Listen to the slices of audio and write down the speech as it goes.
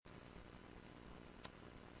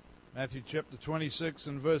Matthew chapter 26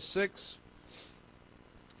 and verse 6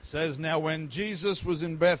 says, "Now when Jesus was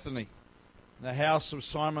in Bethany, the house of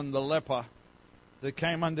Simon the leper, there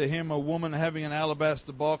came unto him a woman having an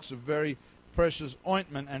alabaster box of very precious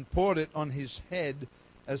ointment, and poured it on his head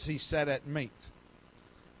as he sat at meat.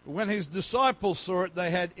 When his disciples saw it, they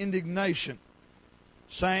had indignation,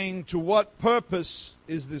 saying, To what purpose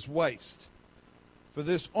is this waste? For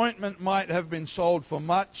this ointment might have been sold for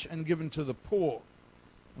much and given to the poor.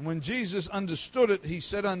 And when Jesus understood it, he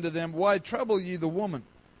said unto them, Why trouble ye the woman?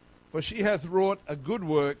 For she hath wrought a good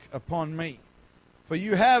work upon me. For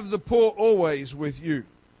you have the poor always with you,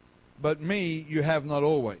 but me you have not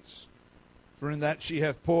always. For in that she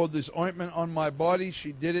hath poured this ointment on my body,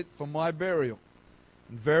 she did it for my burial.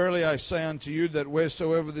 And verily I say unto you, that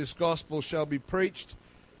wheresoever this gospel shall be preached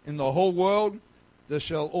in the whole world, there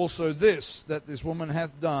shall also this, that this woman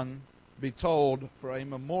hath done, be told for a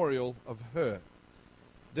memorial of her.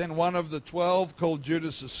 Then one of the 12, called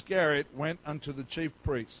Judas Iscariot, went unto the chief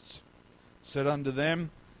priests, said unto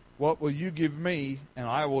them, What will you give me, and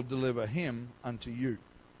I will deliver him unto you?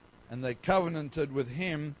 And they covenanted with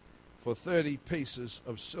him for 30 pieces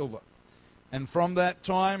of silver. And from that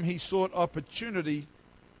time he sought opportunity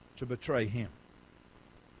to betray him."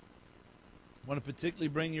 I want to particularly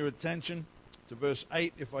bring your attention to verse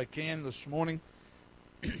 8, if I can, this morning.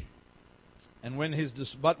 "And when his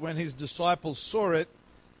disciples saw it,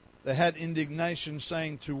 they had indignation,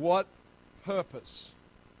 saying, To what purpose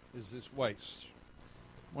is this waste?"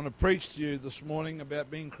 I want to preach to you this morning about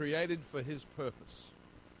being created for his purpose.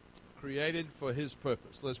 Created for his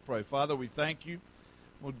purpose. Let's pray. Father, we thank you,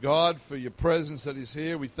 Lord God, for your presence that is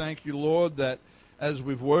here. We thank you, Lord, that as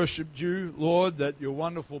we've worshipped you, Lord, that your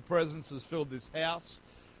wonderful presence has filled this house.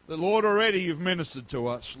 That, Lord, already you've ministered to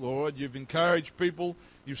us, Lord. You've encouraged people.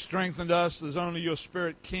 You've strengthened us as only your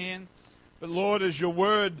Spirit can. But, Lord, as your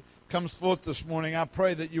word comes forth this morning, I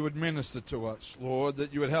pray that you would minister to us, Lord,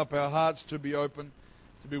 that you would help our hearts to be open,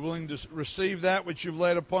 to be willing to receive that which you've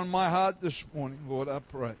laid upon my heart this morning, Lord, I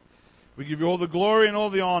pray. We give you all the glory and all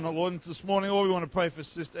the honor, Lord. And this morning, Lord, we want to pray for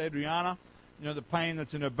Sister Adriana. You know, the pain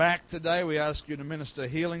that's in her back today. We ask you to minister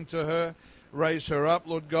healing to her. Raise her up,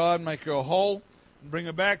 Lord God. Make her whole. And bring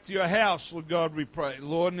her back to your house, Lord God, we pray.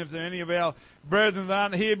 Lord, and if there are any of our brethren that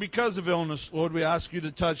aren't here because of illness, Lord, we ask you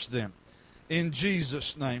to touch them. In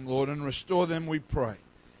Jesus' name, Lord, and restore them, we pray.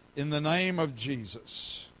 In the name of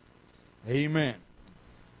Jesus. Amen.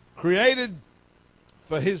 Created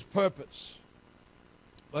for his purpose.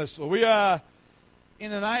 We are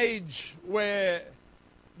in an age where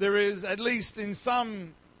there is, at least in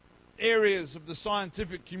some areas of the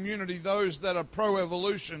scientific community, those that are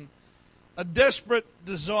pro-evolution, a desperate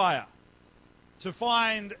desire to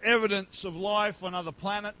find evidence of life on other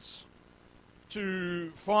planets,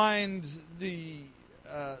 to find the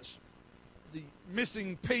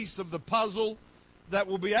missing piece of the puzzle that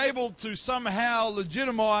will be able to somehow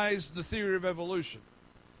legitimize the theory of evolution.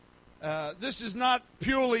 This is not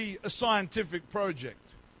purely a scientific project,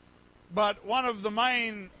 but one of the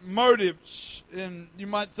main motives, and you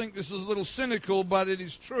might think this is a little cynical, but it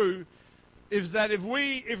is true, is that if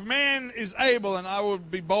man is able, and I would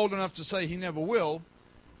be bold enough to say he never will,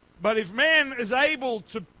 but if man is able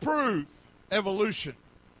to prove evolution,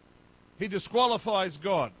 he disqualifies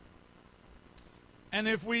God. And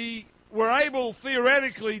if we were able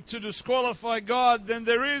theoretically to disqualify God, then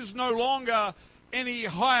there is no longer any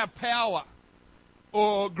higher power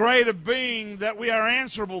or greater being that we are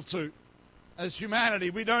answerable to as humanity.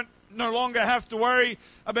 We don't no longer have to worry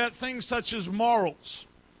about things such as morals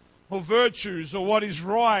or virtues or what is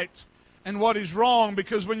right and what is wrong,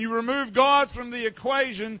 because when you remove God from the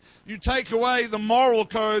equation, you take away the moral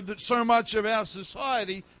code that so much of our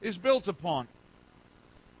society is built upon.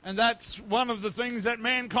 And that's one of the things that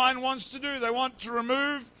mankind wants to do. They want to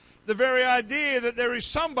remove the very idea that there is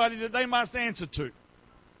somebody that they must answer to.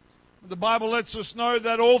 The Bible lets us know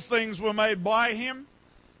that all things were made by him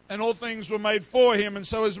and all things were made for him. And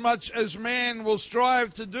so as much as man will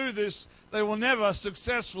strive to do this, they will never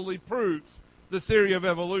successfully prove the theory of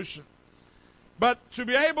evolution. But to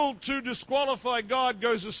be able to disqualify God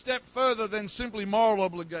goes a step further than simply moral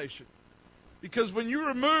obligation. Because when you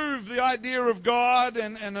remove the idea of God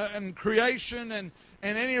and creation and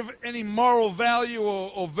any moral value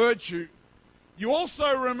or virtue, you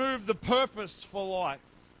also remove the purpose for life.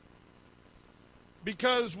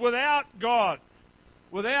 Because without God,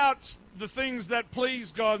 without the things that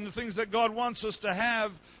please God and the things that God wants us to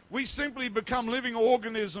have, we simply become living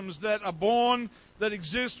organisms that are born, that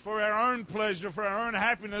exist for our own pleasure, for our own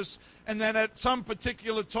happiness, and then at some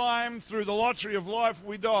particular time, through the lottery of life,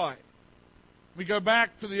 we die. We go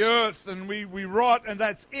back to the earth and we rot, and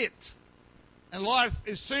that's it. And life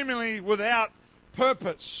is seemingly without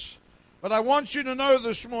purpose. But I want you to know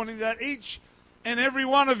this morning that each and every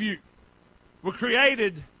one of you were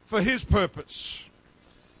created for His purpose.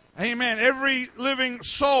 Amen. Every living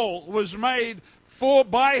soul was made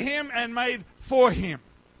by Him and made for Him.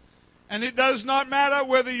 And it does not matter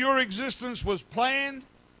whether your existence was planned,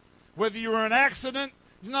 whether you were an accident.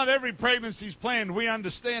 Not every pregnancy is planned. We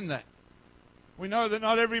understand that. We know that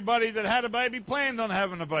not everybody that had a baby planned on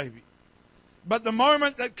having a baby. But the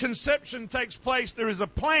moment that conception takes place, there is a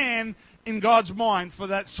plan in God's mind for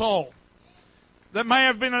that soul. That may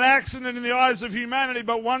have been an accident in the eyes of humanity,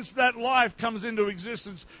 but once that life comes into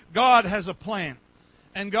existence, God has a plan.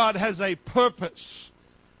 And God has a purpose.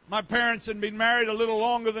 My parents had been married a little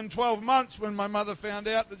longer than 12 months when my mother found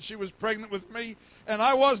out that she was pregnant with me, and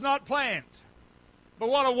I was not planned. But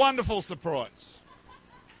what a wonderful surprise.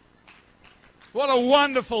 What a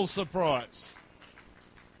wonderful surprise.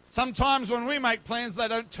 Sometimes when we make plans, they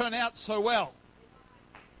don't turn out so well.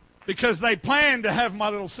 Because they planned to have my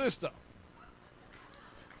little sister.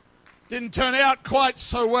 Didn't turn out quite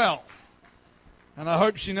so well. And I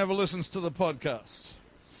hope she never listens to the podcast,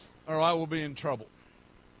 or I will be in trouble.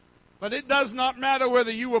 But it does not matter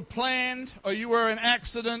whether you were planned, or you were an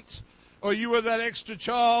accident, or you were that extra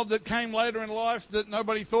child that came later in life that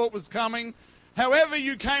nobody thought was coming. However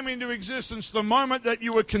you came into existence, the moment that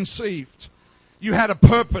you were conceived, you had a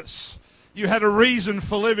purpose. You had a reason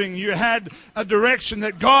for living. You had a direction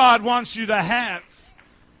that God wants you to have.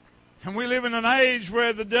 And we live in an age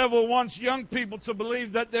where the devil wants young people to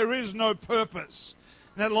believe that there is no purpose.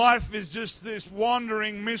 That life is just this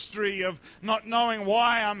wandering mystery of not knowing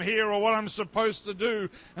why I'm here or what I'm supposed to do.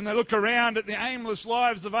 And they look around at the aimless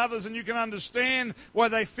lives of others, and you can understand why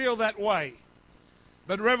they feel that way.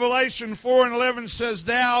 But Revelation 4:11 says,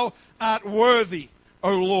 "Thou art worthy,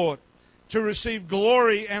 O Lord, to receive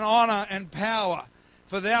glory and honor and power.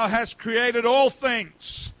 For thou hast created all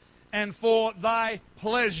things, and for thy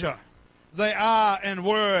pleasure they are and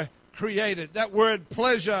were created." That word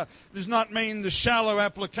pleasure does not mean the shallow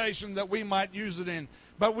application that we might use it in.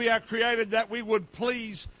 But we are created that we would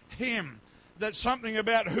please Him. That something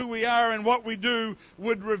about who we are and what we do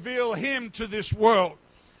would reveal Him to this world.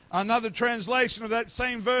 Another translation of that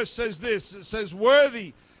same verse says this. It says,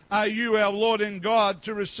 "Worthy are you, our Lord and God,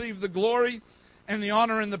 to receive the glory and the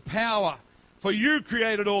honor and the power. For you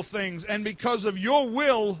created all things, and because of your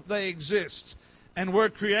will they exist, and were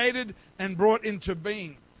created and brought into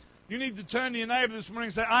being." You need to turn to your neighbor this morning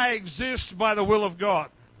and say, "I exist by the will of God."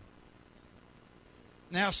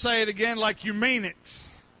 Now say it again like you mean it.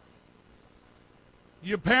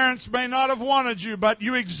 Your parents may not have wanted you, but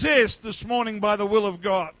you exist this morning by the will of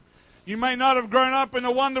God. You may not have grown up in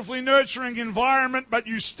a wonderfully nurturing environment, but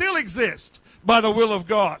you still exist by the will of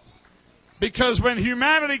God. Because when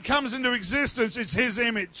humanity comes into existence, it's His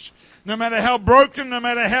image. No matter how broken, no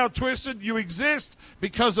matter how twisted, you exist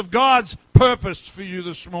because of God's purpose for you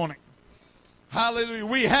this morning. Hallelujah.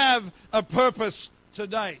 We have a purpose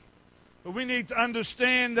today. But we need to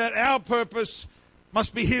understand that our purpose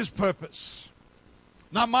must be His purpose,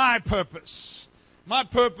 not my purpose. My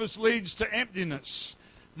purpose leads to emptiness.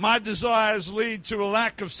 My desires lead to a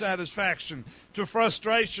lack of satisfaction, to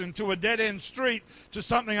frustration, to a dead-end street, to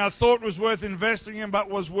something I thought was worth investing in but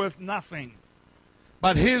was worth nothing.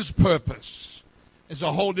 But His purpose is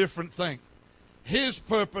a whole different thing. His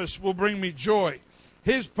purpose will bring me joy.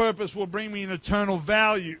 His purpose will bring me an eternal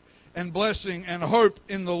value and blessing and hope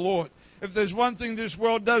in the Lord. If there's one thing this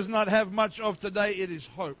world does not have much of today, it is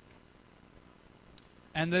hope.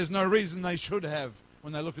 And there's no reason they should have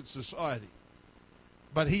when they look at society.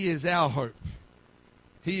 But He is our hope.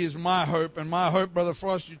 He is my hope. And my hope, Brother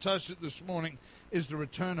Frost, you touched it this morning, is the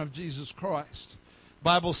return of Jesus Christ. The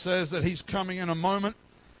Bible says that He's coming in a moment,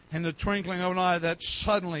 in the twinkling of an eye, that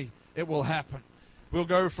suddenly it will happen. We'll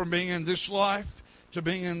go from being in this life to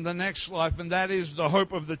being in the next life, and that is the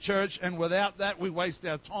hope of the church. And without that, we waste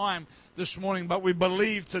our time this morning. But we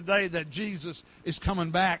believe today that Jesus is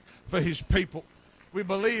coming back for His people. We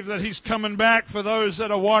believe that He's coming back for those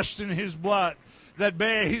that are washed in His blood, that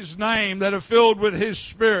bear His name, that are filled with His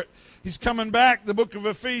Spirit. He's coming back, the book of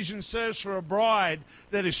Ephesians says, for a bride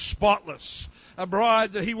that is spotless, a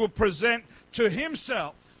bride that He will present to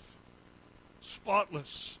Himself,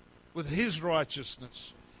 spotless, with His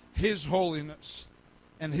righteousness, His holiness,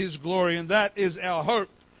 and His glory. And that is our hope.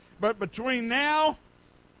 But between now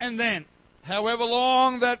and then, however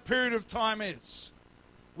long that period of time is,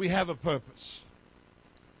 we have a purpose.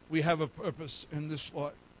 We have a purpose in this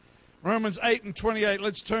life. Romans 8:28,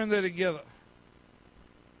 let's turn there together.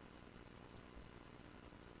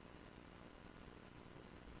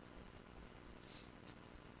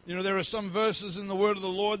 You know, there are some verses in the Word of the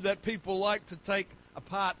Lord that people like to take a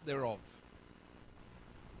part thereof.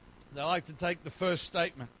 They like to take the first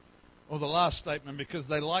statement or the last statement because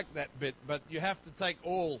they like that bit, but you have to take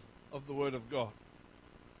all of the Word of God.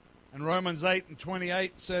 And Romans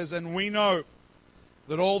 8:28 says, and we know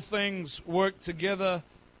that all things work together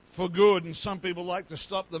for good. And some people like to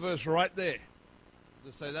stop the verse right there.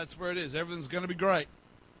 They say that's where it is. Everything's going to be great.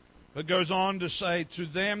 But it goes on to say, to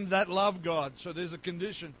them that love God. So there's a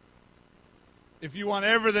condition. If you want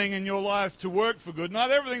everything in your life to work for good, not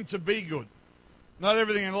everything to be good. Not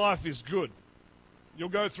everything in life is good. You'll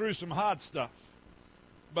go through some hard stuff.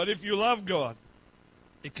 But if you love God,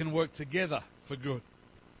 it can work together for good.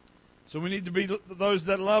 So we need to be those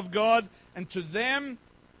that love God, and to them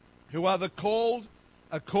who are the called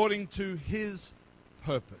according to His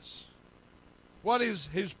purpose. What is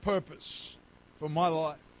His purpose for my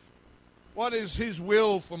life? What is His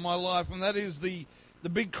will for my life? And that is the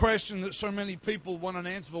big question that so many people want an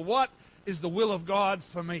answer for. What is the will of God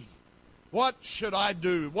for me? What should I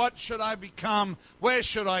do? What should I become? Where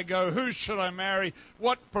should I go? Who should I marry?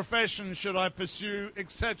 What profession should I pursue,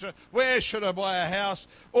 etc.? Where should I buy a house?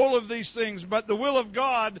 All of these things. But the will of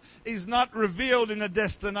God is not revealed in a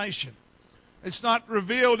destination. It's not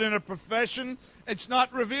revealed in a profession. It's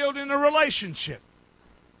not revealed in a relationship.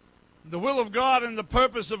 The will of God and the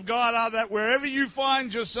purpose of God are that wherever you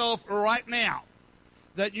find yourself right now,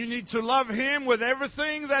 that you need to love Him with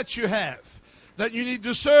everything that you have. That you need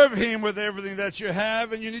to serve Him with everything that you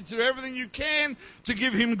have, and you need to do everything you can to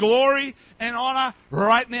give Him glory and honor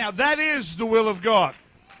right now. That is the will of God.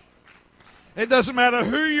 It doesn't matter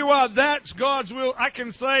who you are, that's God's will. I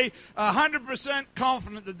can say 100%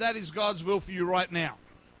 confident that that is God's will for you right now.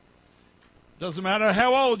 Doesn't matter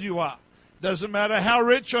how old you are. Doesn't matter how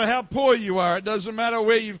rich or how poor you are. It doesn't matter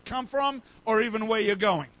where you've come from or even where you're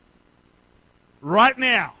going. Right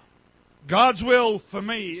now, God's will for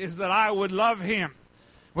me is that I would love Him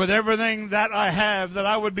with everything that I have, that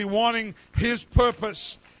I would be wanting His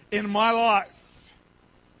purpose in my life.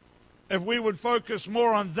 If we would focus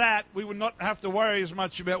more on that, we would not have to worry as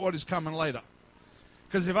much about what is coming later.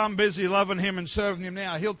 Because if I'm busy loving Him and serving Him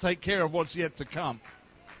now, He'll take care of what's yet to come.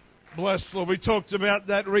 Bless the Lord. We talked about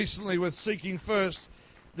that recently with seeking first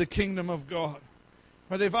the kingdom of God.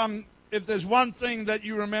 But if there's one thing that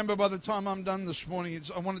you remember by the time I'm done this morning,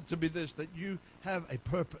 I want it to be this, that you have a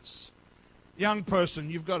purpose. Young person,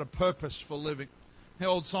 you've got a purpose for living. The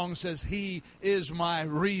old song says, He is my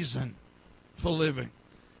reason for living.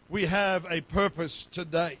 We have a purpose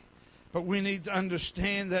today, but we need to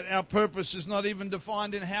understand that our purpose is not even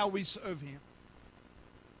defined in how we serve Him.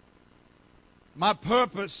 My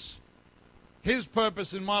purpose, His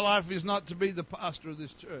purpose in my life is not to be the pastor of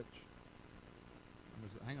this church.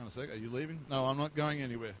 Hang on a sec, are you leaving? No, I'm not going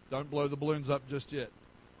anywhere. Don't blow the balloons up just yet.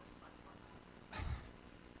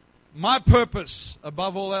 My purpose,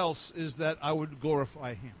 above all else, is that I would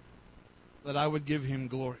glorify Him. That I would give Him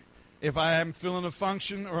glory. If I am filling a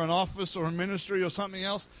function or an office or a ministry or something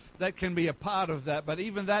else, that can be a part of that. But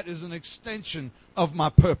even that is an extension of my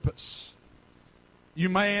purpose. You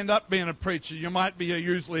may end up being a preacher. You might be a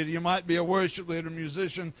youth leader. You might be a worship leader, a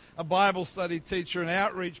musician, a Bible study teacher, an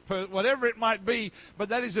outreach person, whatever it might be. But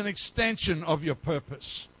that is an extension of your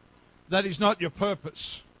purpose. That is not your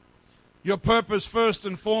purpose. Your purpose, first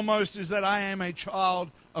and foremost, is that I am a child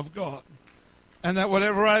of God. And that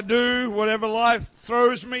whatever I do, whatever life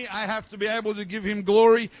throws me, I have to be able to give Him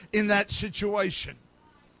glory in that situation.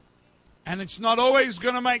 And it's not always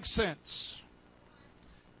going to make sense.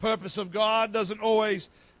 Purpose of God doesn't always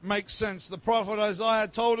make sense. The prophet Isaiah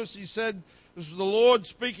told us, he said, this is the Lord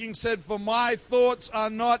speaking, said, for my thoughts are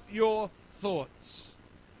not your thoughts.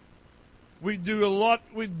 We do a lot,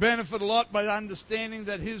 we benefit a lot by understanding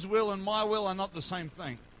that His will and my will are not the same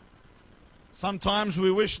thing. Sometimes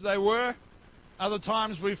we wish they were. Other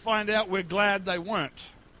times we find out we're glad they weren't.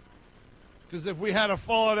 Because if we had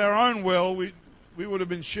followed our own will, we would have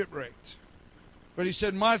been shipwrecked. But He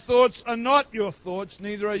said, my thoughts are not your thoughts,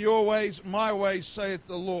 neither are your ways my ways, saith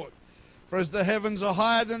the Lord. For as the heavens are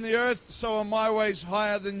higher than the earth, so are my ways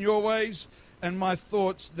higher than your ways, and my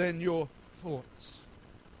thoughts than your thoughts.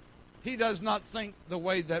 He does not think the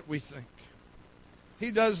way that we think.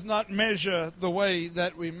 He does not measure the way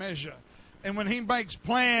that we measure. And when He makes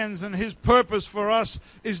plans and His purpose for us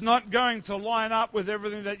is not going to line up with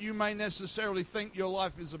everything that you may necessarily think your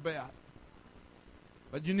life is about.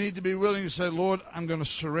 But you need to be willing to say, Lord, I'm going to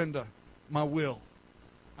surrender my will.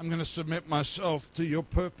 I'm going to submit myself to your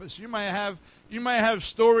purpose. You may have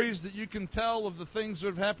stories that you can tell of the things that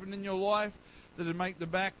have happened in your life that would make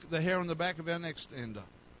the hair on the back of our neck stand up.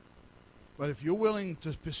 But if you're willing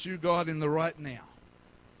to pursue God in the right now,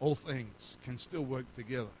 all things can still work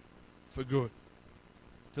together for good.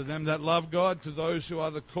 To them that love God, to those who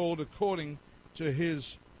are the called according to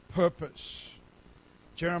his purpose.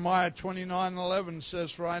 Jeremiah 29:11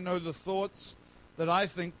 says, "For I know the thoughts that I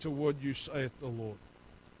think toward you, saith the Lord,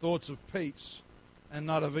 thoughts of peace and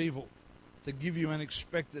not of evil, to give you an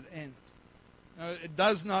expected end." Now, it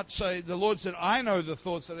does not say, the Lord said, I know the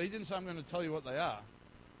thoughts that, he didn't say, I'm going to tell you what they are.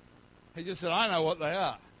 He just said, I know what they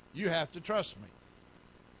are. You have to trust me.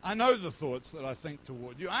 I know the thoughts that I think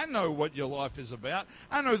toward you. I know what your life is about.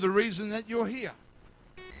 I know the reason that you're here.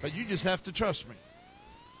 But you just have to trust me.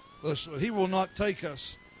 Listen, he will not take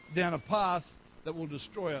us down a path that will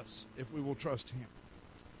destroy us if we will trust him.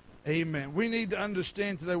 Amen. We need to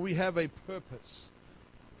understand today we have a purpose.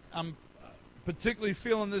 I'm particularly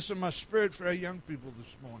feeling this in my spirit for our young people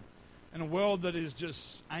this morning. In a world that is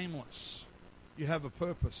just aimless, you have a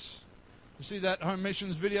purpose. You see that home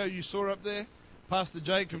missions video you saw up there? Pastor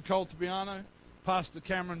Jacob Coltabiano, Pastor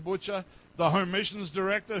Cameron Butcher, the home missions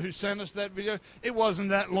director who sent us that video. It wasn't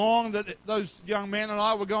that long that those young men and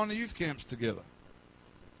I were going to youth camps together.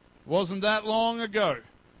 It wasn't that long ago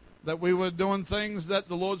that we were doing things that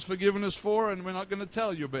the Lord's forgiven us for and we're not going to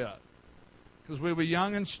tell you about because we were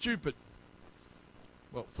young and stupid.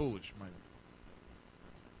 Well, foolish maybe.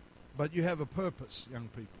 But you have a purpose, young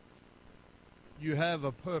people. You have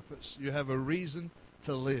a purpose. You have a reason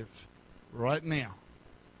to live right now.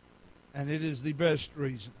 And it is the best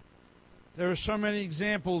reason. There are so many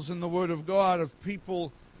examples in the Word of God of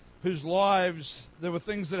people whose lives, there were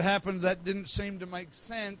things that happened that didn't seem to make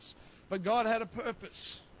sense, but God had a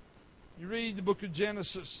purpose. You read the book of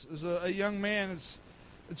Genesis. There's a young man,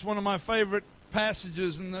 it's one of my favorite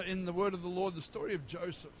passages in the Word of the Lord, the story of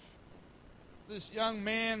Joseph. This young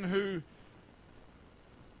man who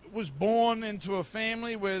was born into a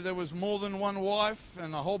family where there was more than one wife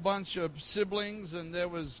and a whole bunch of siblings, and there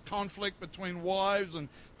was conflict between wives and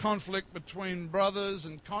conflict between brothers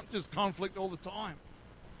and just conflict all the time.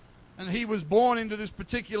 And he was born into this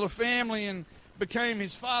particular family and became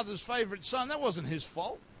his father's favorite son. That wasn't his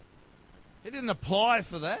fault. He didn't apply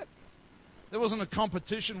for that. There wasn't a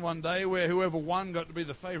competition one day where whoever won got to be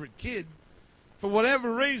the favorite kid. For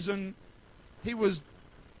whatever reason, he was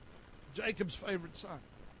Jacob's favorite son.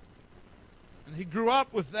 And he grew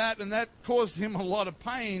up with that, and that caused him a lot of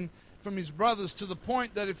pain from his brothers, to the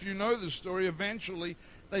point that, if you know the story, eventually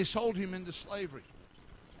they sold him into slavery.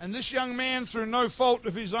 And this young man, through no fault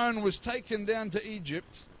of his own, was taken down to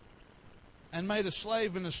Egypt and made a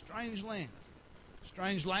slave in a strange land.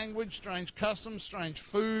 Strange language, strange customs, strange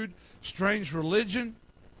food, strange religion.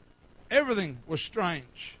 Everything was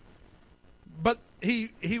strange. But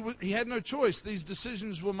he had no choice. These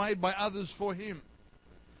decisions were made by others for him.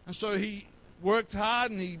 And so he worked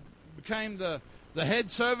hard, and he became the head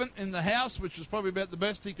servant in the house, which was probably about the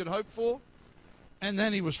best he could hope for. And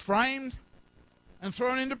then he was framed and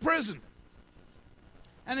thrown into prison.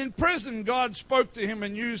 And in prison, God spoke to him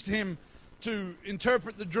and used him to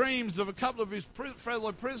interpret the dreams of a couple of his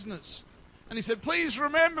fellow prisoners. And he said, "Please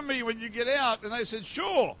remember me when you get out." And they said,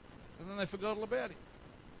 "Sure." And then they forgot all about him.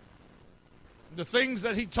 The things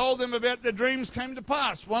that he told them about their dreams came to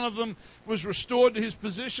pass. One of them was restored to his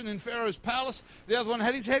position in Pharaoh's palace. The other one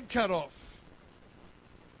had his head cut off.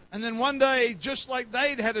 And then one day, just like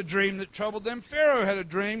they'd had a dream that troubled them, Pharaoh had a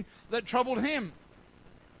dream that troubled him.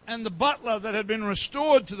 And the butler that had been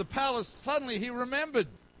restored to the palace, suddenly he remembered.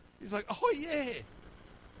 He's like, "Oh, yeah."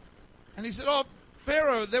 And he said, "Oh,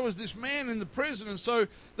 Pharaoh, there was this man in the prison." And so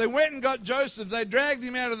they went and got Joseph. They dragged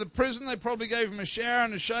him out of the prison. They probably gave him a shower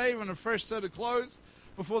and a shave and a fresh set of clothes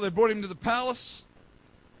before they brought him to the palace.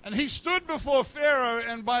 And he stood before Pharaoh,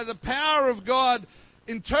 and by the power of God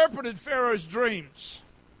interpreted Pharaoh's dreams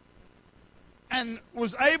and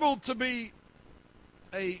was able to be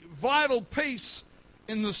a vital piece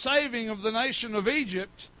in the saving of the nation of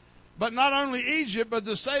Egypt, but not only Egypt, but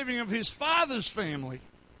the saving of his father's family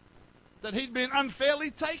that he'd been unfairly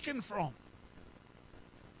taken from.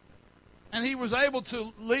 And he was able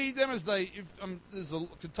to lead them as they,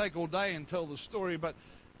 could take all day and tell the story, but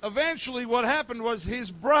eventually what happened was his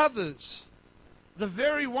brothers, the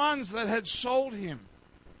very ones that had sold him,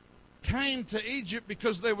 came to Egypt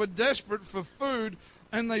because they were desperate for food,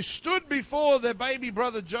 and they stood before their baby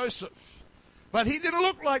brother Joseph. But he didn't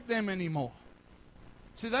look like them anymore.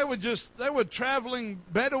 See, they were traveling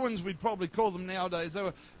Bedouins, we'd probably call them nowadays. They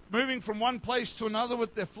were moving from one place to another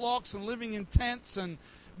with their flocks and living in tents.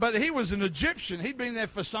 But he was an Egyptian. He'd been there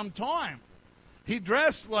for some time. He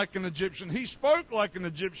dressed like an Egyptian. He spoke like an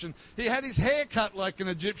Egyptian. He had his hair cut like an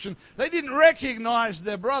Egyptian. They didn't recognize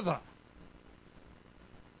their brother.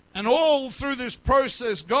 And all through this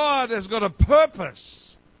process, God has got a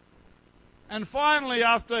purpose And finally,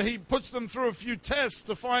 after he puts them through a few tests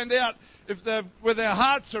to find out if where their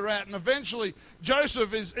hearts are at, and eventually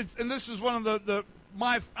Joseph and this is one of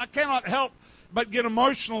I cannot help but get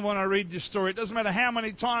emotional when I read this story. It doesn't matter how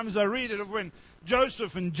many times I read it, of when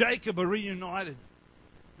Joseph and Jacob are reunited.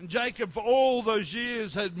 And Jacob, for all those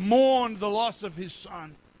years, had mourned the loss of his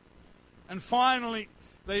son. And finally,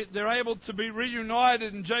 they're able to be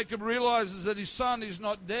reunited, and Jacob realizes that his son is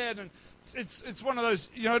not dead. And it's one of those,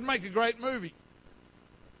 it'd make a great movie.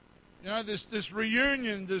 This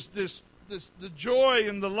reunion, the joy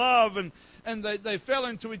and the love, and they fell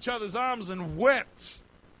into each other's arms and wept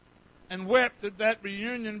at that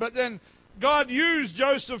reunion. But then God used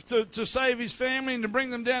Joseph to save his family and to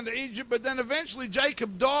bring them down to Egypt. But then eventually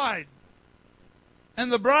Jacob died,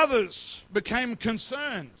 and the brothers became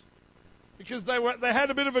concerned because they had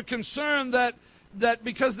a bit of a concern that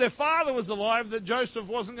because their father was alive, that Joseph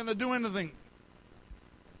wasn't going to do anything.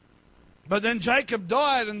 But then Jacob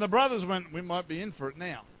died, and the brothers went, we might be in for it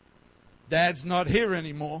now. Dad's not here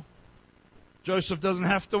anymore. Joseph doesn't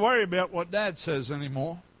have to worry about what Dad says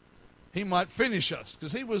anymore. He might finish us,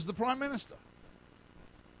 because he was the prime minister.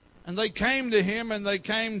 And they came to him, and they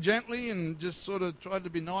came gently and just sort of tried to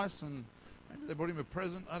be nice, and maybe they brought him a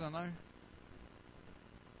present, I don't know.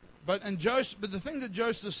 But the thing that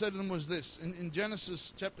Joseph said to them was this, in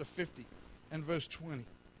Genesis chapter 50 and verse 20.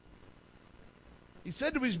 He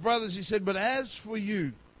said to his brothers, he said, but as for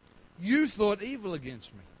you, you thought evil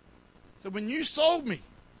against me. So when you sold me,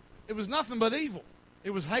 it was nothing but evil.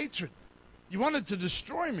 It was hatred. You wanted to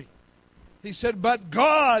destroy me. He said, but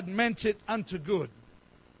God meant it unto good,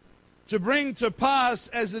 to bring to pass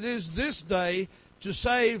as it is this day, to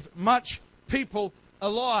save much people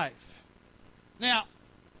alive. Now,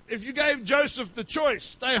 if you gave Joseph the choice,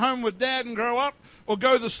 stay home with Dad and grow up, or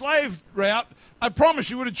go the slave route, I promise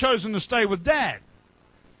you would have chosen to stay with Dad.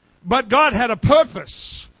 But God had a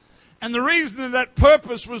purpose. And the reason that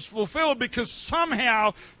purpose was fulfilled, because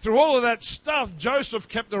somehow, through all of that stuff, Joseph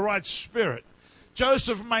kept the right spirit.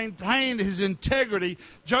 Joseph maintained his integrity.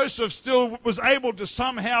 Joseph still was able to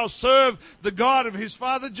somehow serve the God of his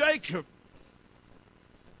father Jacob.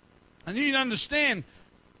 And you need to understand,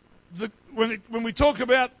 when we talk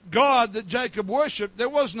about God that Jacob worshipped, there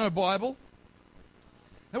was no Bible.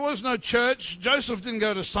 There was no church. Joseph didn't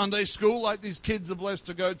go to Sunday school like these kids are blessed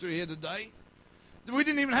to go to here today. We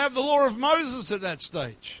didn't even have the law of Moses at that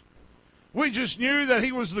stage. We just knew that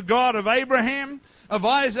he was the God of Abraham, of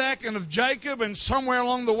Isaac, and of Jacob, and somewhere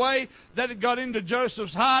along the way that it got into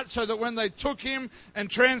Joseph's heart, so that when they took him and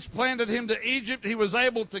transplanted him to Egypt, he was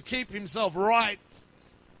able to keep himself right.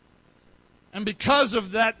 And because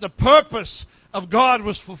of that, the purpose of God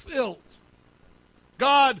was fulfilled.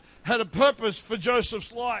 God had a purpose for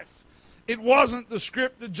Joseph's life. It wasn't the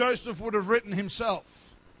script that Joseph would have written himself.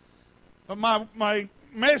 But my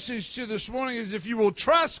message to you this morning is, if you will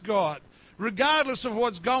trust God, regardless of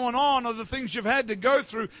what's going on or the things you've had to go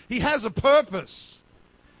through, He has a purpose.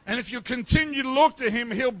 And if you continue to look to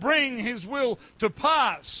Him, He'll bring His will to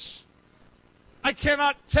pass. I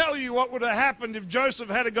cannot tell you what would have happened if Joseph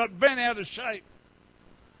had got bent out of shape.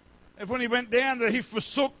 If when he went down there, he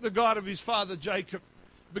forsook the God of his father Jacob,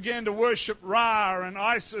 began to worship Ra and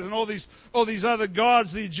Isis and all these other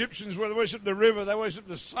gods, the Egyptians, where they worshipped the river, they worshipped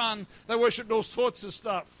the sun, they worshipped all sorts of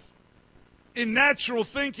stuff. In natural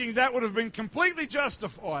thinking, that would have been completely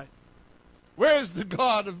justified. Where is the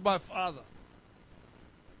God of my father?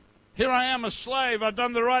 Here I am, a slave. I've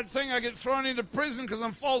done the right thing. I get thrown into prison because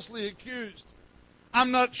I'm falsely accused.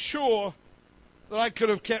 I'm not sure that I could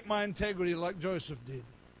have kept my integrity like Joseph did.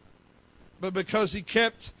 But because he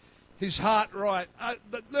kept his heart right.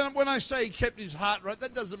 But when I say he kept his heart right,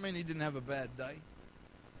 that doesn't mean he didn't have a bad day.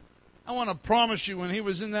 I want to promise you, when he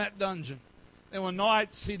was in that dungeon, there were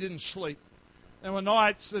nights he didn't sleep. There were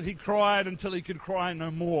nights that he cried until he could cry no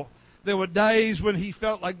more. There were days when he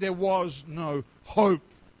felt like there was no hope.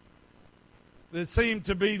 There seemed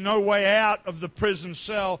to be no way out of the prison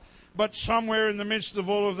cell. But somewhere in the midst of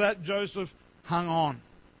all of that, Joseph hung on.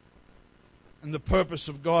 And the purpose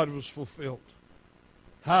of God was fulfilled.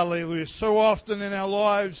 Hallelujah. So often in our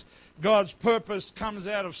lives, God's purpose comes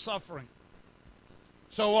out of suffering.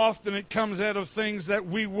 So often it comes out of things that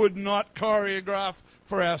we would not choreograph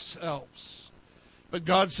for ourselves. But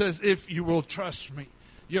God says, if you will trust me,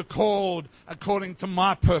 you're called according to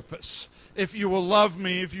my purpose. If you will love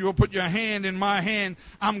me, if you will put your hand in my hand,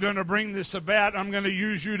 I'm going to bring this about. I'm going to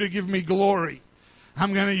use you to give me glory.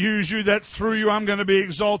 I'm going to use you, that through you I'm going to be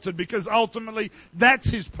exalted, because ultimately that's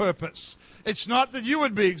His purpose. It's not that you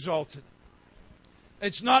would be exalted.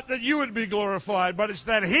 It's not that you would be glorified, but it's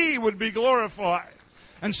that He would be glorified.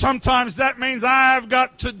 And sometimes that means I've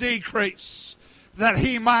got to decrease that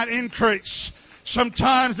He might increase.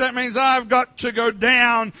 Sometimes that means I've got to go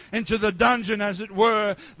down into the dungeon, as it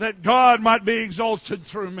were, that God might be exalted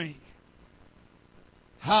through me.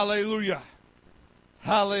 Hallelujah.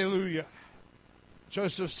 Hallelujah.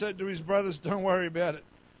 Joseph said to his brothers, don't worry about it.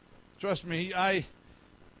 Trust me, I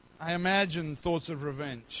imagine thoughts of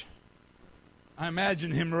revenge. I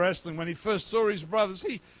imagine him wrestling. When he first saw his brothers,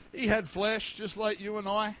 he had flesh just like you and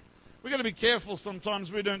I. We've got to be careful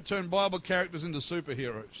sometimes we don't turn Bible characters into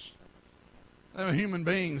superheroes. They were human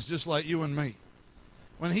beings just like you and me.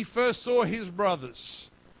 When he first saw his brothers,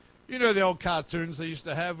 you know the old cartoons they used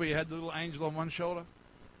to have where you had the little angel on one shoulder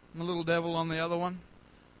and the little devil on the other one?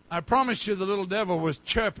 I promise you the little devil was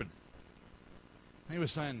chirping. He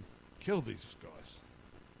was saying, kill these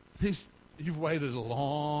guys. You've waited a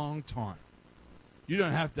long time. You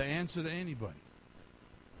don't have to answer to anybody.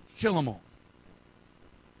 Kill them all.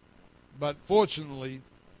 But fortunately,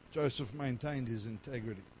 Joseph maintained his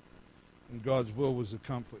integrity, and God's will was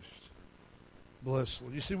accomplished. Bless the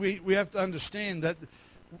Lord. You see, we have to understand that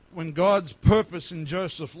when God's purpose in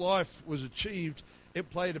Joseph's life was achieved, it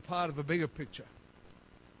played a part of a bigger picture.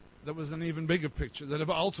 That was an even bigger picture, that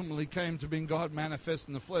ultimately came to being God manifest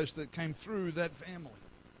in the flesh, that came through that family.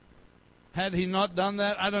 Had he not done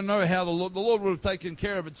that, I don't know how the Lord would have taken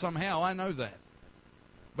care of it somehow. I know that.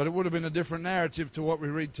 But it would have been a different narrative to what we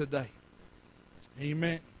read today.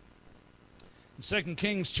 Amen. In 2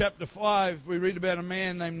 Kings chapter 5, we read about a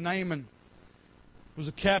man named Naaman. He was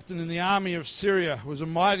a captain in the army of Syria. He was a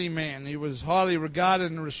mighty man. He was highly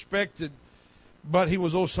regarded and respected, but he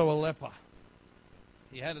was also a leper.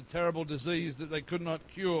 He had a terrible disease that they could not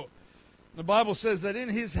cure. The Bible says that in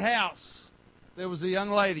his house there was a young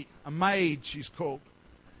lady, a maid she's called,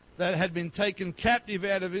 that had been taken captive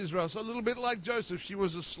out of Israel. So a little bit like Joseph, she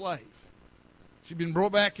was a slave. She'd been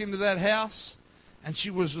brought back into that house, and she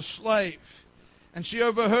was a slave. And she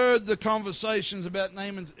overheard the conversations about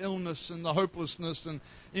Naaman's illness and the hopelessness. And,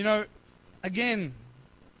 again,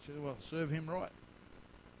 she said, well, serve him right.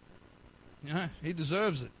 He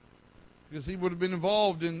deserves it. Because he would have been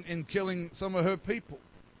involved in killing some of her people.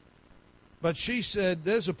 But she said,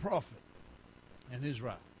 there's a prophet in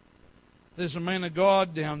Israel. There's a man of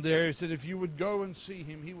God down there. He said, if you would go and see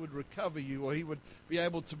him, he would recover you, or he would be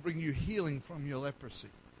able to bring you healing from your leprosy.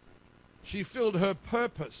 She filled her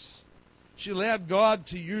purpose. She allowed God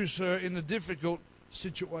to use her in a difficult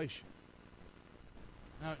situation.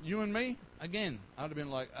 Now, you and me, again, I'd have been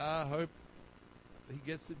like, I hope he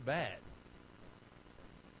gets it bad.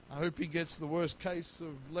 I hope he gets the worst case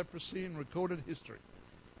of leprosy in recorded history.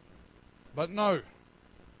 But no,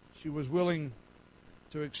 she was willing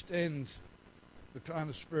to extend the kind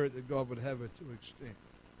of spirit that God would have her to extend.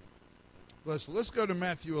 Let's go to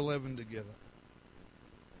Matthew 11 together.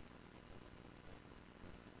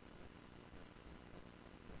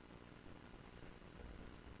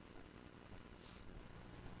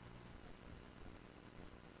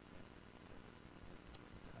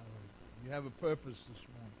 You have a purpose this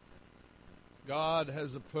morning. God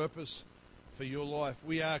has a purpose for your life.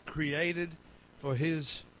 We are created for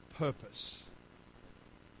His purpose.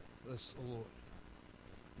 Bless the Lord.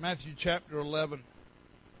 Matthew chapter 11.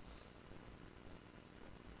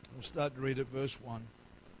 We'll start to read at verse 1.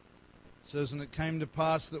 It says, and it came to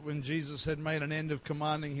pass that when Jesus had made an end of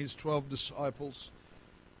commanding His 12 disciples,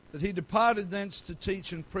 that He departed thence to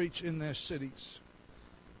teach and preach in their cities.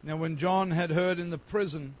 Now when John had heard in the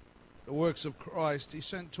prison the works of Christ, he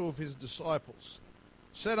sent 2 of his disciples,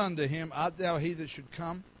 said unto him, art thou he that should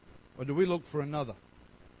come, or do we look for another?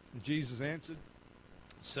 And Jesus answered,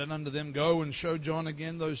 said unto them, go and show John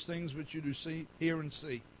again those things which you do see, hear and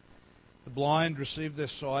see. The blind receive their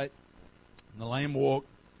sight, and the lame walk,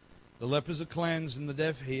 the lepers are cleansed, and the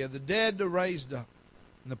deaf hear, the dead are raised up,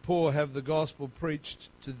 and the poor have the gospel preached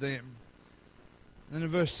to them. And then in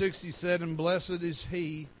verse 6 he said, and blessed is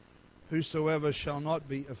he whosoever shall not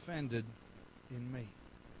be offended in me.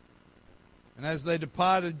 And as they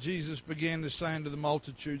departed, Jesus began to say unto the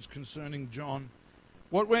multitudes concerning John,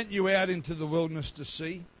 what went you out into the wilderness to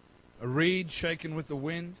see? A reed shaken with the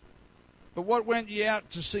wind? But what went ye out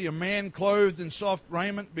to see? A man clothed in soft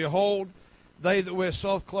raiment? Behold, they that wear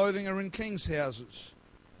soft clothing are in kings' houses.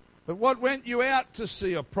 But what went you out to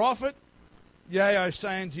see? A prophet? Yea, I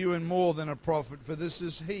say unto you, and more than a prophet, for this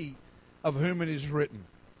is he of whom it is written,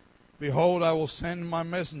 behold, I will send my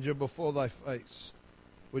messenger before thy face,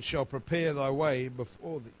 which shall prepare thy way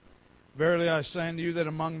before thee. Verily I say unto you that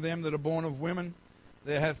among them that are born of women,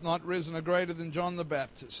 there hath not risen a greater than John the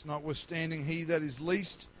Baptist, notwithstanding he that is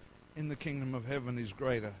least in the kingdom of heaven is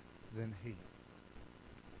greater than he.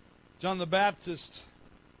 John the Baptist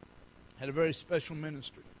had a very special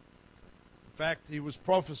ministry. In fact, he was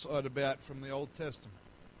prophesied about from the Old Testament,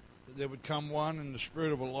 that there would come one in the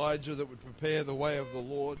spirit of Elijah that would prepare the way of the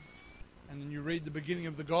Lord. And when you read the beginning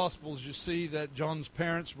of the Gospels, you see that John's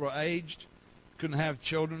parents were aged, couldn't have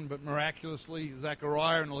children, but miraculously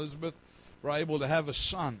Zechariah and Elizabeth were able to have a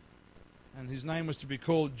son. And his name was to be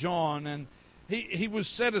called John. And he was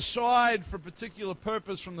set aside for a particular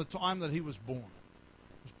purpose from the time that he was born.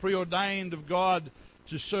 He was preordained of God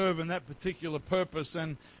to serve in that particular purpose.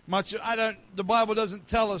 And the Bible doesn't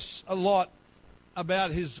tell us a lot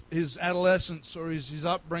about his adolescence or his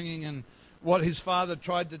upbringing and what his father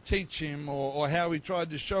tried to teach him or how he tried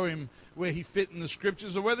to show him where he fit in the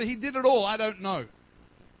Scriptures, or whether he did it all, I don't know.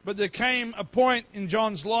 But there came a point in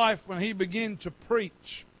John's life when he began to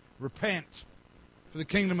preach, repent, for the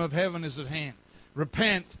kingdom of heaven is at hand.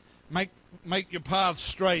 Repent, make your path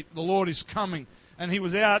straight, the Lord is coming. And he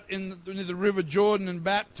was out in the river Jordan and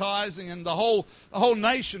baptizing, and the whole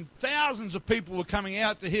nation, thousands of people were coming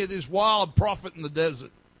out to hear this wild prophet in the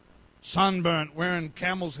desert. Sunburnt, wearing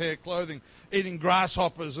camel's hair clothing, eating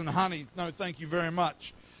grasshoppers and honey. No, thank you very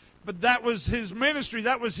much. But that was his ministry,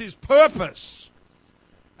 that was his purpose.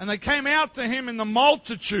 And they came out to him in the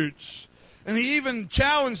multitudes. And he even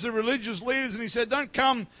challenged the religious leaders, and he said, don't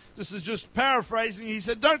come, this is just paraphrasing, he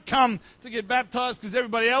said, don't come to get baptized because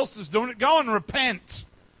everybody else is doing it. Go and repent.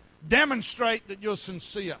 Demonstrate that you're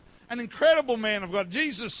sincere. An incredible man of God.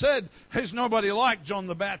 Jesus said, there's nobody like John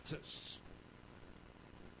the Baptist.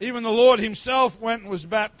 Even the Lord himself went and was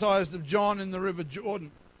baptized of John in the river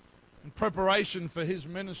Jordan in preparation for his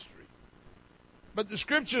ministry. But the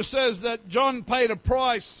Scripture says that John paid a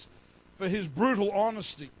price for his brutal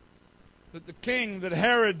honesty. That the king, that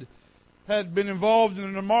Herod, had been involved in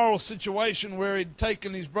an immoral situation where he'd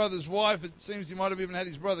taken his brother's wife. It seems he might have even had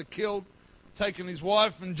his brother killed, taken his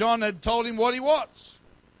wife, and John had told him what he was.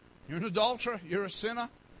 You're an adulterer, you're a sinner,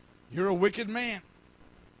 you're a wicked man.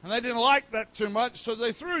 And they didn't like that too much, so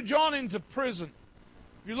they threw John into prison.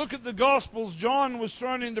 If you look at the Gospels, John was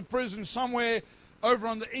thrown into prison somewhere over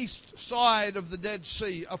on the east side of the Dead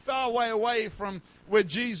Sea, a far way away from where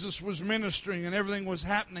Jesus was ministering and everything was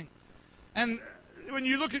happening. And when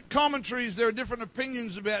you look at commentaries, there are different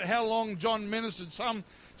opinions about how long John ministered.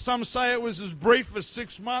 Some say it was as brief as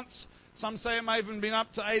 6 months. Some say it may have even been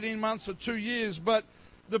up to 18 months or 2 years. But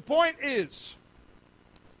the point is,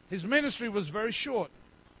 his ministry was very short.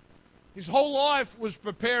 His whole life was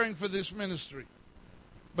preparing for this ministry.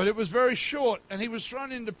 But it was very short, and he was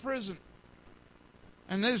thrown into prison.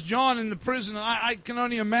 And there's John in the prison. I can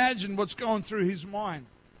only imagine what's going through his mind.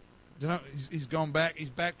 He's gone back, he's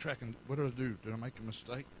backtracking. What did I do? Did I make a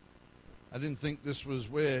mistake? I didn't think this was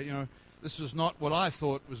where, this is not what I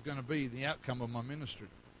thought was going to be the outcome of my ministry.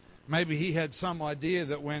 Maybe he had some idea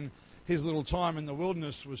that when his little time in the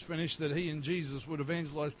wilderness was finished, that he and Jesus would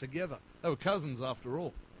evangelize together. They were cousins after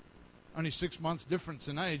all. Only 6 months difference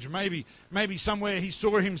in age. Maybe somewhere he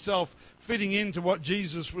saw himself fitting into what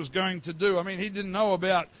Jesus was going to do. I mean, he didn't know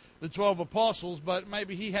about the 12 apostles, but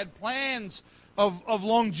maybe he had plans of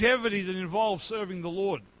longevity that involved serving the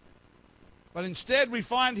Lord. But instead we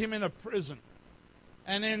find him in a prison.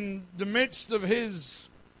 And in the midst of his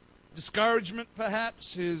discouragement,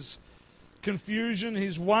 perhaps, his confusion,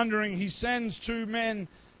 his wondering, he sends 2 men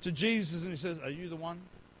to Jesus and he says, are you the one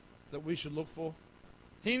that we should look for?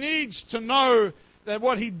 He needs to know that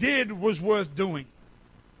what he did was worth doing.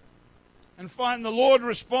 And find the Lord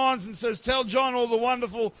responds and says, tell John all the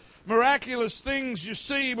wonderful, miraculous things you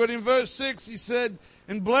see. But in verse 6 he said,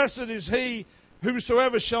 and blessed is he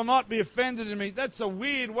whosoever shall not be offended in me. That's a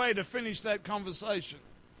weird way to finish that conversation.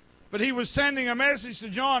 But he was sending a message to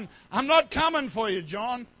John. I'm not coming for you,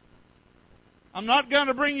 John. I'm not going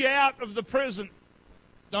to bring you out of the prison.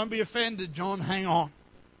 Don't be offended, John. Hang on.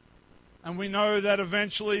 And we know that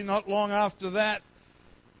eventually, not long after that,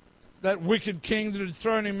 that wicked king that had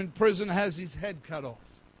thrown him in prison has his head cut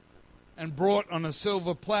off and brought on a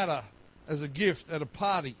silver platter as a gift at a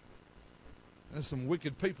party. There's some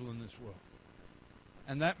wicked people in this world.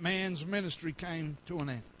 And that man's ministry came to an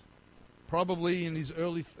end, probably in his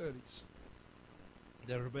early 30s,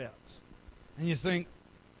 thereabouts. And you think,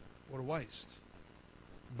 what a waste.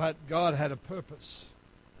 But God had a purpose.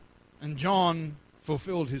 And John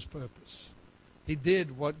fulfilled his purpose. He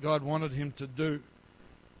did what God wanted him to do.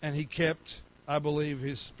 And he kept, I believe,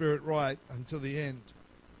 his spirit right until the end.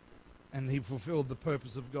 And he fulfilled the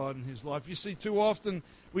purpose of God in his life. You see, too often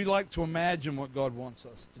we like to imagine what God wants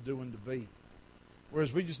us to do and to be.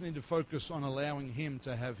 Whereas we just need to focus on allowing him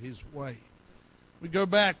to have his way. We go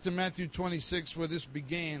back to Matthew 26 where this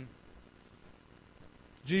began.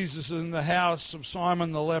 Jesus is in the house of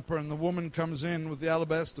Simon the leper, and the woman comes in with the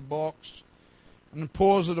alabaster box and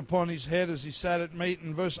pours it upon his head as he sat at meat.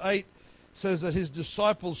 And verse 8 says that his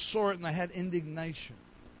disciples saw it and they had indignation.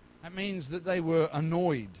 That means that they were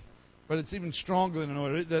annoyed, but it's even stronger than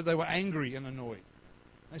annoyed. They were angry and annoyed.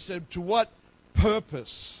 They said, to what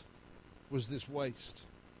purpose was this waste?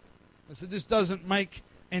 They said, this doesn't make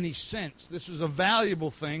any sense. This was a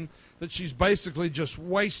valuable thing that she's basically just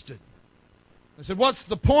wasted. They said, what's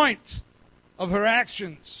the point of her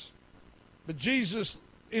actions? But Jesus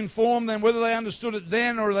informed them, whether they understood it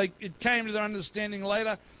then or it came to their understanding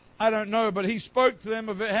later, I don't know. But he spoke to them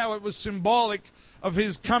of how it was symbolic of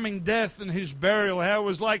his coming death and his burial, how it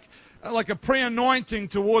was like a pre-anointing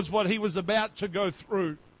towards what he was about to go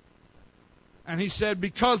through. And he said,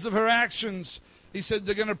 because of her actions, he said,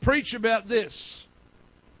 they're going to preach about this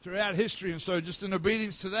throughout history. And so just in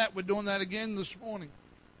obedience to that, we're doing that again this morning.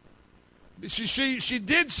 She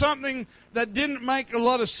did something that didn't make a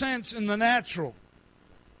lot of sense in the natural.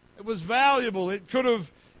 It was valuable. It could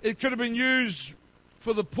have been used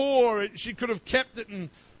for the poor. She could have kept it and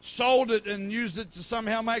sold it and used it to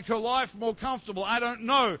somehow make her life more comfortable. I don't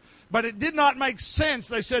know. But it did not make sense.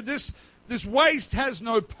 They said this waste has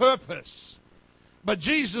no purpose. But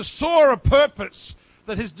Jesus saw a purpose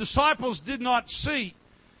that his disciples did not see.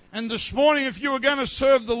 And this morning, if you are going to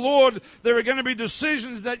serve the Lord, there are going to be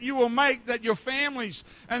decisions that you will make, that your families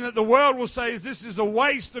and that the world will say, this is a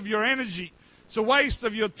waste of your energy. It's a waste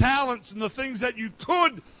of your talents and the things that you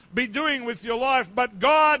could be doing with your life. But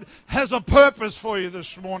God has a purpose for you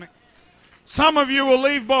this morning. Some of you will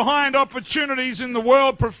leave behind opportunities in the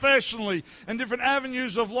world professionally and different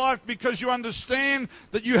avenues of life because you understand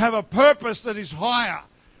that you have a purpose that is higher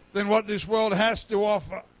than what this world has to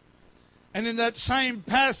offer. And in that same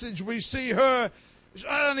passage, we see her.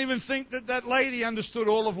 I don't even think that lady understood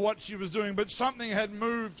all of what she was doing, but something had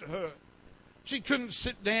moved her. She couldn't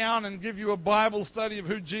sit down and give you a Bible study of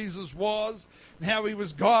who Jesus was and how he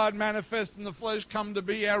was God manifest in the flesh, come to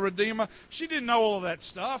be our Redeemer. She didn't know all of that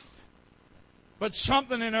stuff. But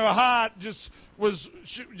something in her heart just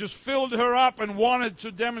filled her up and wanted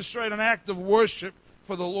to demonstrate an act of worship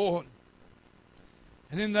for the Lord.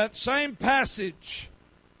 And in that same passage,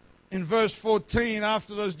 in verse 14,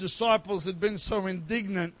 after those disciples had been so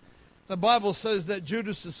indignant, the Bible says that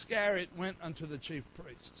Judas Iscariot went unto the chief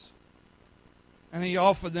priests. And he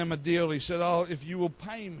offered them a deal. He said, if you will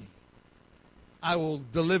pay me, I will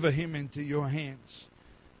deliver him into your hands.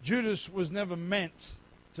 Judas was never meant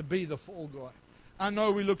to be the fall guy. I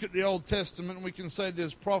know we look at the Old Testament and we can say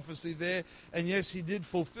there's prophecy there. And yes, he did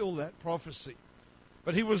fulfill that prophecy.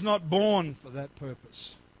 But he was not born for that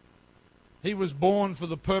purpose. He was born for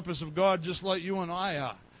the purpose of God, just like you and I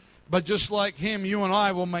are. But just like him, you and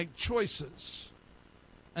I will make choices.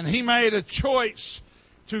 And he made a choice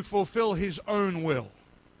to fulfill his own will.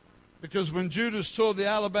 Because when Judas saw the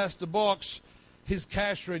alabaster box, his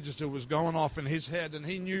cash register was going off in his head, and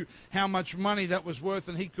he knew how much money that was worth,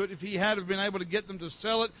 and if he had have been able to get them to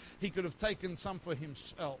sell it, he could have taken some for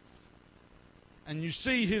himself. And you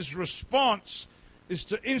see his response is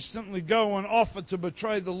to instantly go and offer to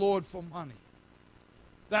betray the Lord for money.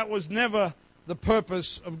 That was never the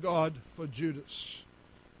purpose of God for Judas.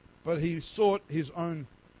 But he sought his own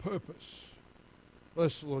purpose.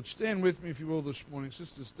 Bless the Lord. Stand with me, if you will, this morning.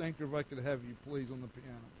 Sister Stanker, if I could have you, please, on the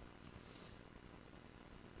piano.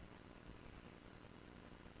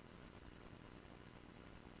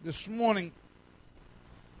 This morning,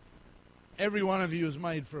 every one of you is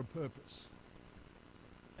made for a purpose.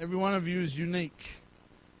 Every one of you is unique.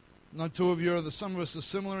 No two of you are some of us are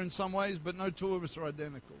similar in some ways, but no two of us are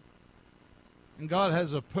identical. And God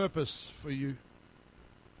has a purpose for you.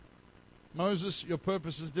 Moses, your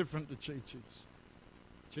purpose is different to Chi-Chi's.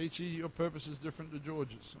 Chi-Chi, your purpose is different to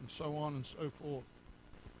George's, and so on and so forth.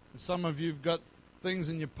 And some of you have got things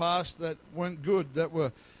in your past that weren't good, that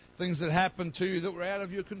were things that happened to you that were out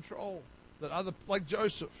of your control, like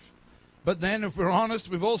Joseph. But then, if we're honest,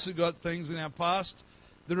 we've also got things in our past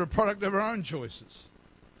that are a product of our own choices.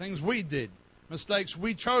 Things we did, mistakes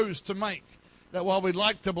we chose to make. That while we'd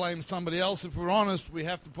like to blame somebody else, if we're honest, we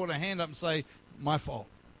have to put a hand up and say, my fault,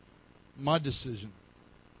 my decision.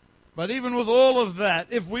 But even with all of that,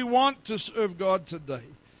 if we want to serve God today,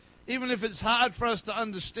 even if it's hard for us to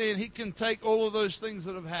understand, he can take all of those things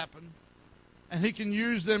that have happened and he can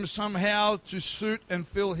use them somehow to suit and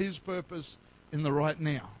fill his purpose in the right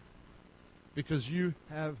now. Because you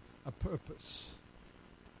have a purpose.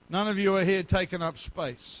 None of you are here taking up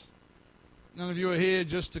space. None of you are here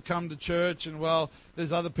just to come to church and, well,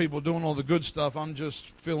 there's other people doing all the good stuff. I'm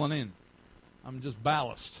just filling in. I'm just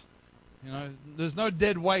ballast. You know, there's no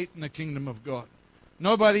dead weight in the kingdom of God.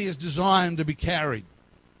 Nobody is designed to be carried.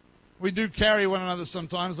 We do carry one another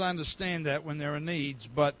sometimes. I understand that when there are needs,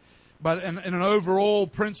 but in an overall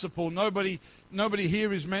principle, nobody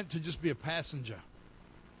here is meant to just be a passenger.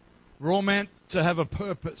 We're all meant to have a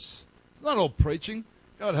purpose. It's not all preaching.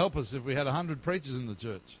 God help us if we had 100 preachers in the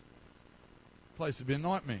church. The place would be a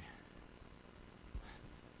nightmare.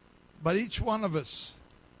 But each one of us,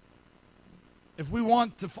 if we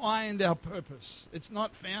want to find our purpose, it's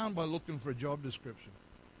not found by looking for a job description.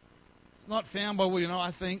 It's not found by, well, I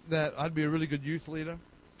think that I'd be a really good youth leader.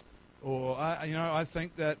 Or, I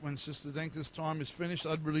think that when Sister Denker's time is finished,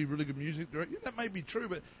 I'd really good music director. That may be true,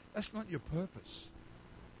 but that's not your purpose.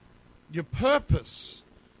 Your purpose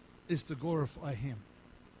is to glorify Him.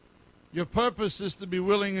 Your purpose is to be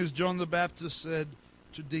willing, as John the Baptist said,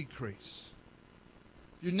 to decrease.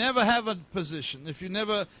 If you never have a position, if you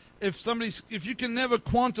can never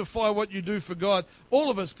quantify what you do for God, all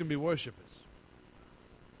of us can be worshipers.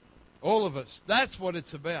 All of us. That's what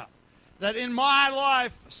it's about. That in my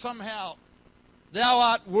life, somehow, thou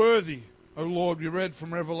art worthy, O Lord, we read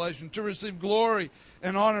from Revelation, to receive glory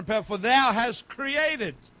and honor and power, for thou hast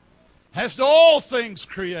all things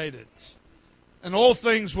created, and all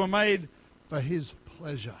things were made for His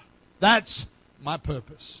pleasure. That's my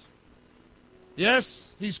purpose.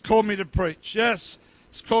 Yes, He's called me to preach. Yes,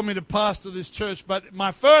 He's called me to pastor this church, but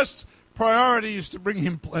my first priority is to bring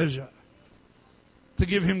Him pleasure, to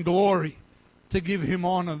give Him glory, to give Him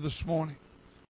honor this morning.